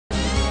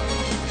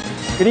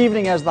Good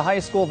evening. As the high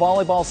school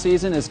volleyball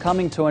season is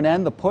coming to an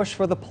end, the push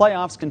for the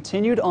playoffs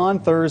continued on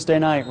Thursday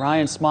night.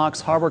 Ryan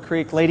Smock's Harbor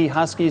Creek Lady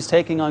Huskies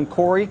taking on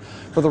Corey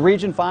for the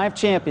Region 5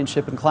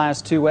 championship in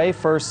Class 2A.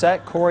 First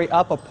set, Corey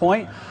up a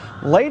point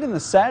late in the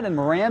set, and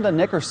Miranda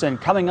Nickerson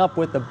coming up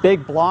with the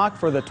big block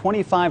for the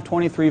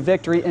 25-23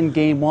 victory in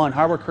Game 1.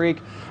 Harbor Creek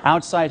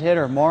outside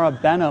hitter Maura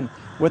Benham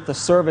with the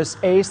service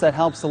ace that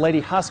helps the Lady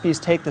Huskies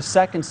take the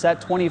second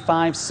set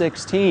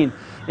 25-16.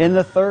 In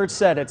the third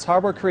set, it's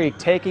Harbor Creek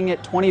taking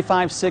it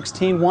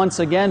 25-16 once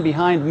again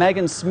behind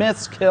Megan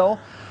Smith's kill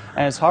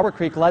as Harbor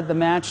Creek led the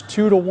match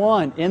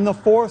 2-1. In the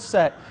fourth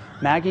set,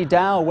 Maggie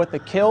Dow with the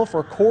kill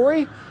for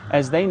Corey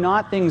as they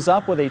knot things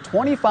up with a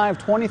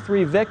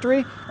 25-23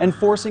 victory and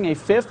forcing a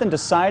fifth and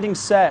deciding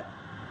set.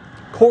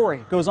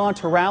 Corey goes on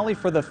to rally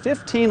for the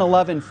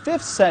 15-11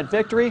 fifth set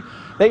victory.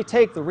 They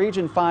take the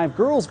Region 5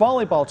 Girls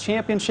Volleyball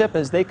Championship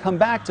as they come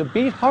back to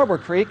beat Harbor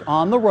Creek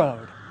on the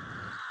road.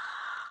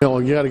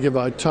 You got to give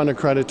a ton of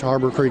credit to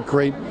Harbor Creek,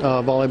 great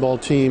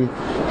volleyball team,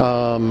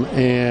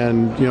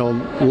 and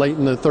late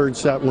in the third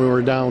set when we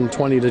were down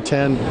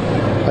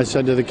 20-10, I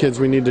said to the kids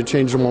we need to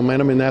change the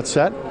momentum in that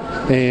set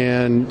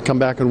and come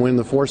back and win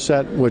the fourth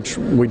set, which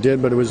we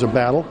did, but it was a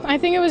battle. I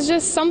think it was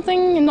just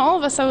something in all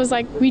of us. I was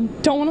like, we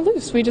don't want to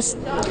lose. We just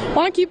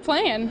want to keep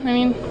playing. I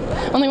mean,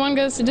 only one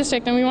goes to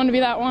district and we want to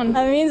be that one.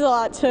 It means a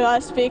lot to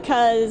us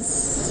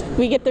because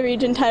we get the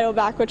region title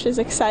back, which is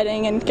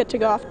exciting, and get to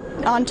go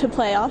on to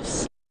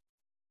playoffs.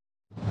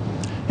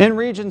 In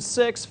Region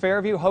 6,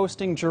 Fairview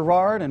hosting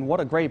Girard, and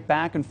what a great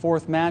back and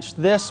forth match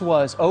this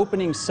was.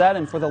 Opening set,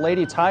 and for the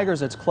Lady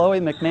Tigers, it's Chloe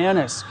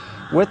McManus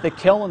with the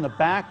kill in the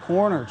back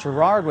corner.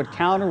 Girard would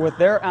counter with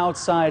their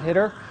outside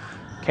hitter,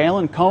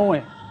 Kaylin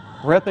Cohen,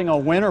 ripping a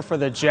winner for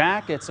the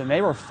Jackets, and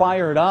they were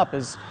fired up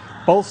as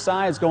both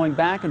sides going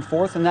back and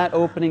forth in that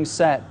opening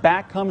set.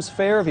 Back comes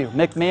Fairview.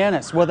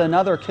 McManus with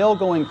another kill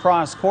going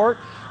cross court.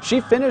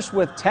 She finished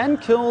with 10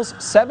 kills,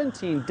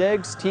 17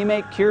 digs.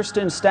 Teammate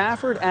Kirsten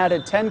Stafford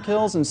added 10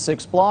 kills and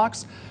 6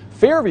 blocks.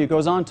 Fairview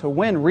goes on to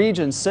win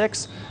Region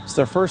 6. It's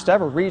their first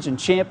ever region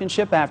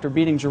championship after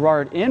beating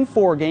Girard in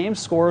 4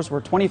 games. Scores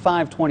were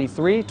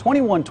 25-23,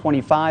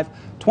 21-25,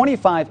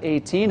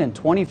 25-18, and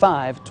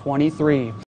 25-23.